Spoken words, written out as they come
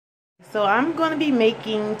So I'm going to be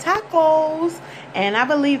making tacos, and I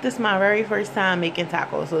believe this is my very first time making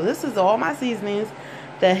tacos. So this is all my seasonings.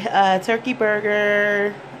 The turkey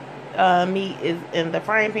burger meat is in the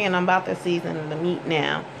frying pan. I'm about to season the meat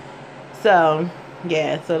now. So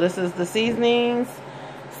yeah, so this is the seasonings.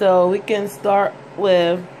 So we can start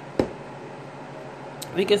with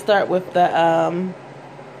the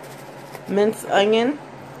minced onion.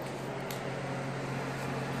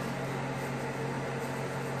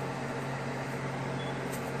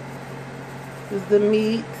 This is the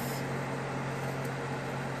meat.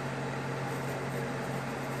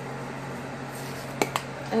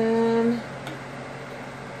 And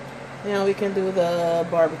now we can do the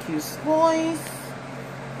barbecue slice.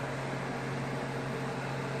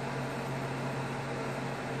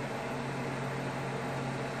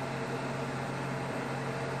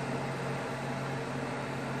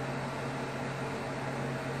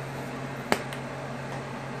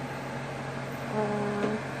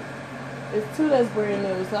 There's two that's brand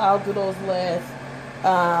new, so I'll do those last.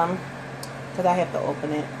 Because I have to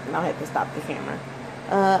open it and I'll have to stop the camera.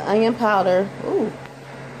 Onion powder. Ooh,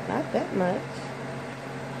 not that much.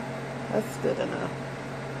 That's good enough.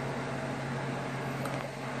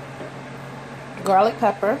 Garlic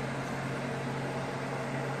pepper.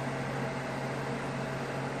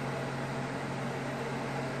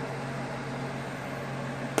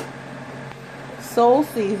 Soul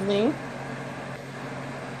seasoning,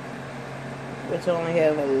 which I only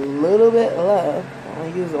have a little bit left. I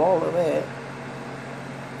only use all of it.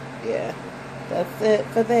 Yeah, that's it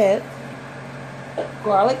for that.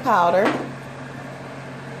 Garlic powder.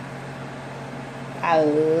 I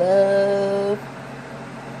love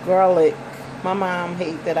garlic. My mom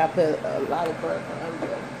hates that I put a lot of garlic on it,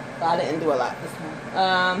 but I didn't do a lot this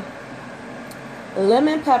time.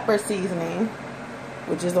 Lemon pepper seasoning,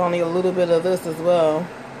 which is only a little bit of this as well.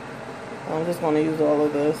 I'm just going to use all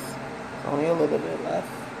of this. Only a little bit left.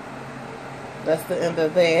 That's the end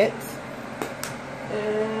of that.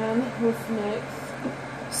 And what's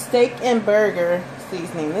next? Steak and burger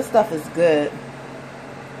seasoning. This stuff is good.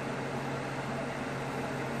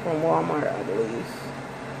 From Walmart, I believe.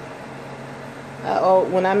 Oh,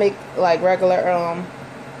 when I make like regular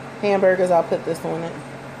hamburgers, I'll put this on it.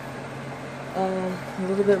 A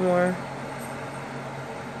little bit more.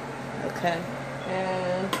 Okay.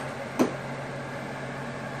 And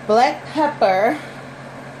black pepper.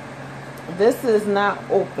 This is not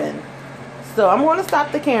open. So I'm going to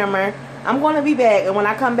stop the camera. I'm going to be back. And when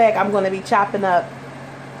I come back, I'm going to be chopping up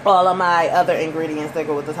all of my other ingredients that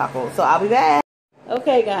go with the tacos. So I'll be back.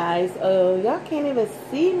 Okay, guys. Y'all can't even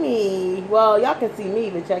see me. Well, y'all can see me,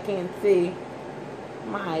 but y'all can't see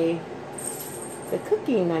the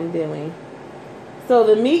cooking I'm doing. So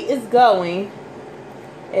the meat is going,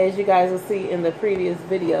 as you guys will see in the previous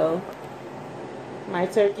video. My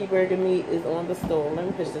turkey burger meat is on the stove. Let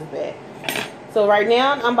me push this back. So right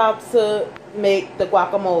now I'm about to make the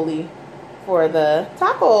guacamole for the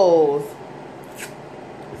tacos.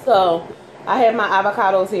 So I have my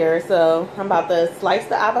avocados here. So I'm about to slice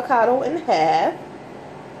the avocado in half.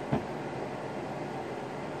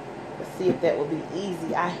 Let's see if that will be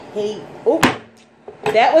easy. I hate... Oh,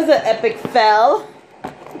 that was an epic fail.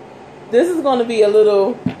 This is going to be a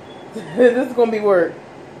little... this is going to be work.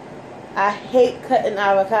 I hate cutting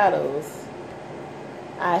avocados.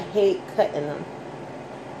 I hate cutting them.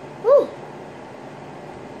 Whew.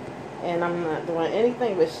 And I'm not doing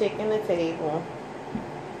anything but shaking the table.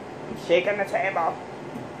 I'm shaking the table.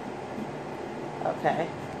 Okay.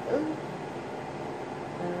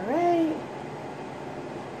 Alright.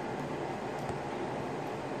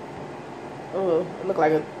 Oh, it looked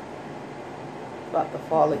like it's about to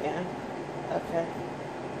fall again. Okay.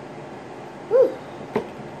 Whew.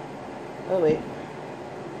 Oh wait,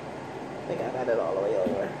 I think I got it all the way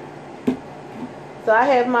over. So I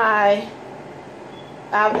have my,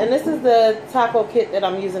 and this is the taco kit that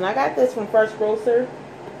I'm using. I got this from Fresh Grocer.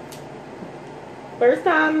 First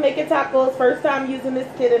time making tacos, first time using this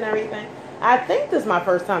kit and everything. I think this is my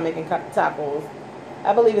first time making tacos.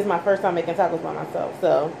 I believe it's my first time making tacos by myself.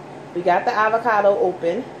 So we got the avocado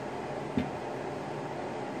open.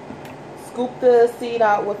 Scoop the seed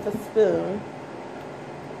out with a spoon.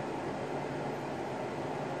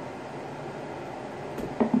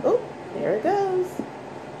 Oh, there it goes.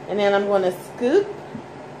 And then I'm going to scoop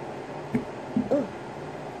the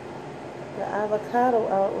avocado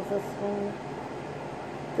out with a spoon.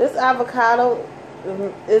 This avocado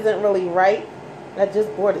isn't really ripe. I just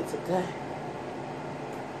bought it today.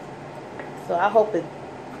 So I hope it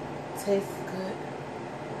tastes good.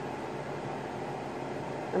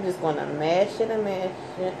 I'm just going to mash it and mash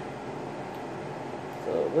it.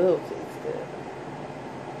 So it will taste good.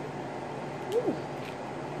 Ooh.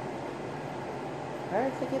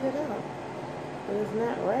 Hard to get it out. But it's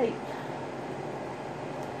not right.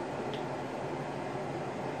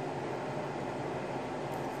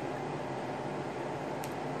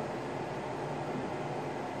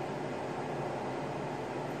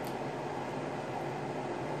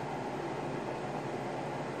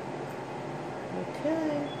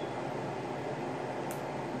 Okay.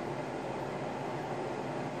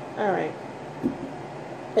 Alright.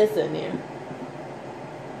 It's in there.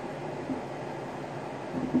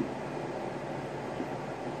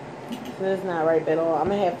 So it's not ripe at all. I'm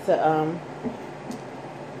gonna have to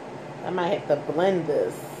I might have to blend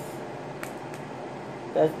this.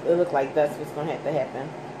 It looks like that's what's gonna have to happen.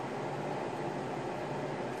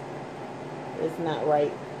 It's not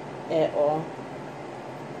ripe at all.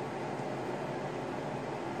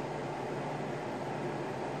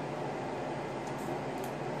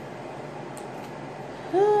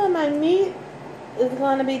 My meat is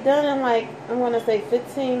going to be done in like, I'm going to say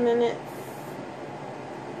 15 minutes.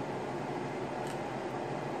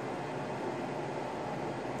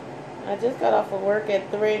 I just got off of work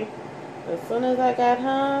at 3. As soon as I got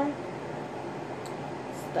home,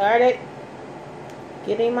 started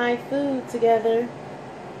getting my food together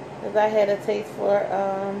because I had a taste for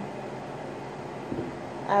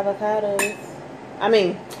avocados. I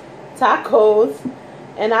mean, tacos.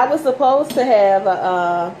 And I was supposed to have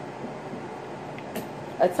a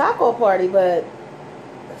taco party, but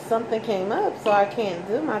something came up, so I can't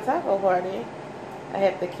do my taco party. I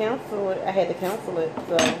have to cancel it. I had to cancel it,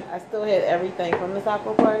 so I still had everything from the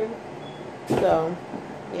taco party. So,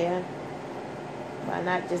 yeah. Why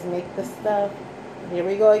not just make the stuff? Here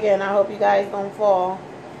we go again. I hope you guys don't fall.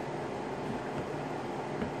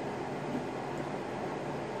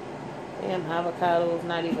 Damn, avocado is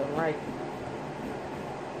not even ripe.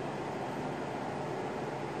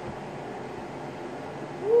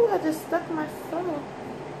 Ooh, I just stuck my soul.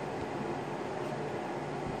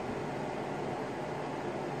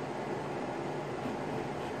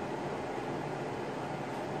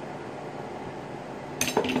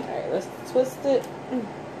 Alright, let's twist it.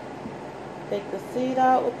 Take the seed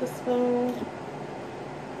out with the spoon.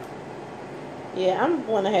 Yeah, I'm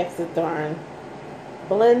going to have to darn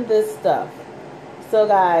blend this stuff. So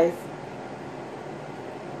guys,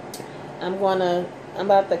 I'm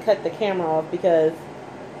about to cut the camera off because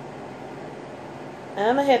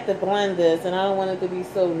I'm going to have to blend this, and I don't want it to be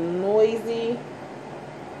so noisy.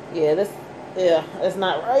 Yeah, it's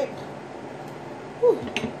not right. Whew.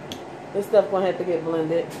 This stuff going to have to get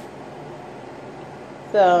blended.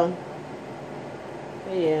 So,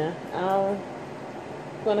 yeah, I'm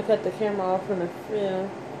going to cut the camera off from the film.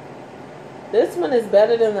 This one is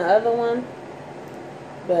better than the other one,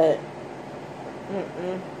 but,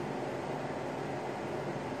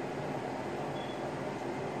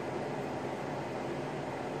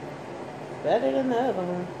 better than the other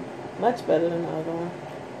one. Much better than the other one.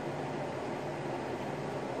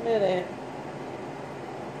 Look at that.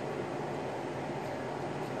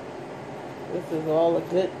 This is all the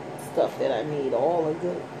good stuff that I need. All the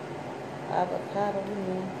good avocado in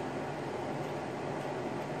there.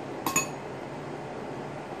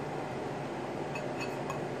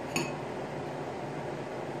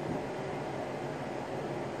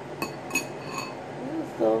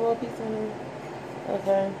 Still a little piece in there.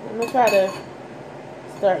 Okay, I'm gonna try to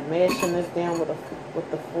start mashing this down with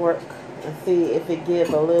the fork and see if it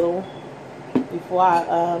gives a little before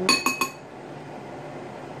I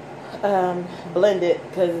blend it,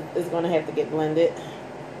 because it's gonna have to get blended.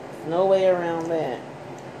 There's no way around that.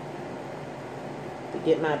 To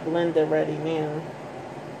get my blender ready now.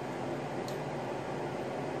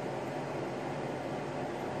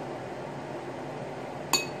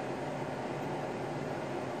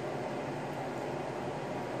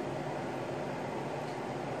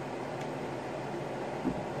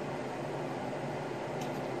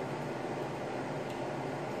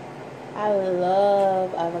 I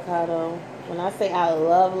love avocado. When I say I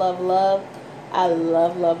love, love, love, I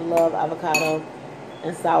love, love, love avocado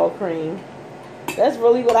and sour cream. That's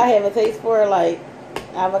really what I have a taste for, like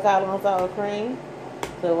avocado and sour cream.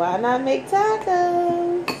 So why not make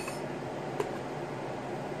tacos?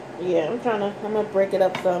 Yeah, I'm gonna break it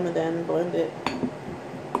up some and then blend it.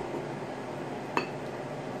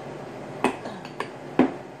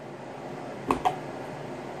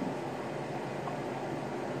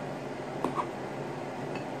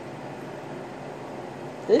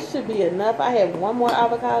 This should be enough. I have one more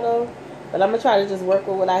avocado, but I'm going to try to just work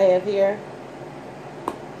with what I have here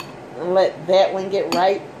and let that one get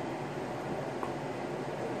ripe.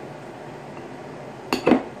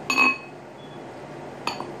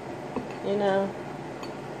 you know.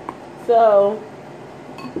 So,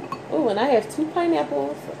 ooh, and I have 2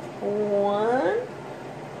 pineapples. 1,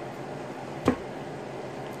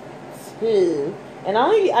 2. And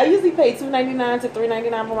I usually pay $2.99 to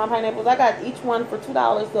 $3.99 for my pineapples. I got each one for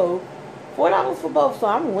 $2, so $4 for both. So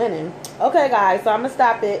I'm winning. Okay, guys. So I'm gonna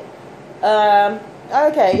stop it.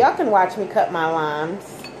 Okay, y'all can watch me cut my limes,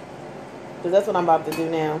 because that's what I'm about to do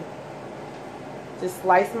now. Just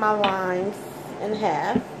slice my limes in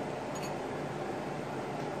half,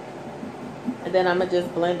 and then I'm gonna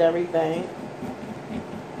just blend everything.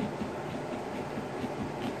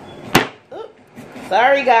 Oops.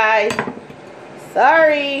 Sorry, guys.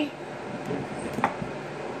 Sorry,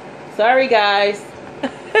 guys.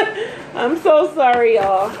 I'm so sorry,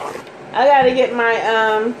 y'all. I gotta get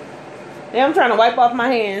my I'm trying to wipe off my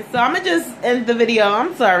hands, so I'm gonna just end the video.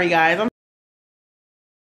 I'm sorry, guys.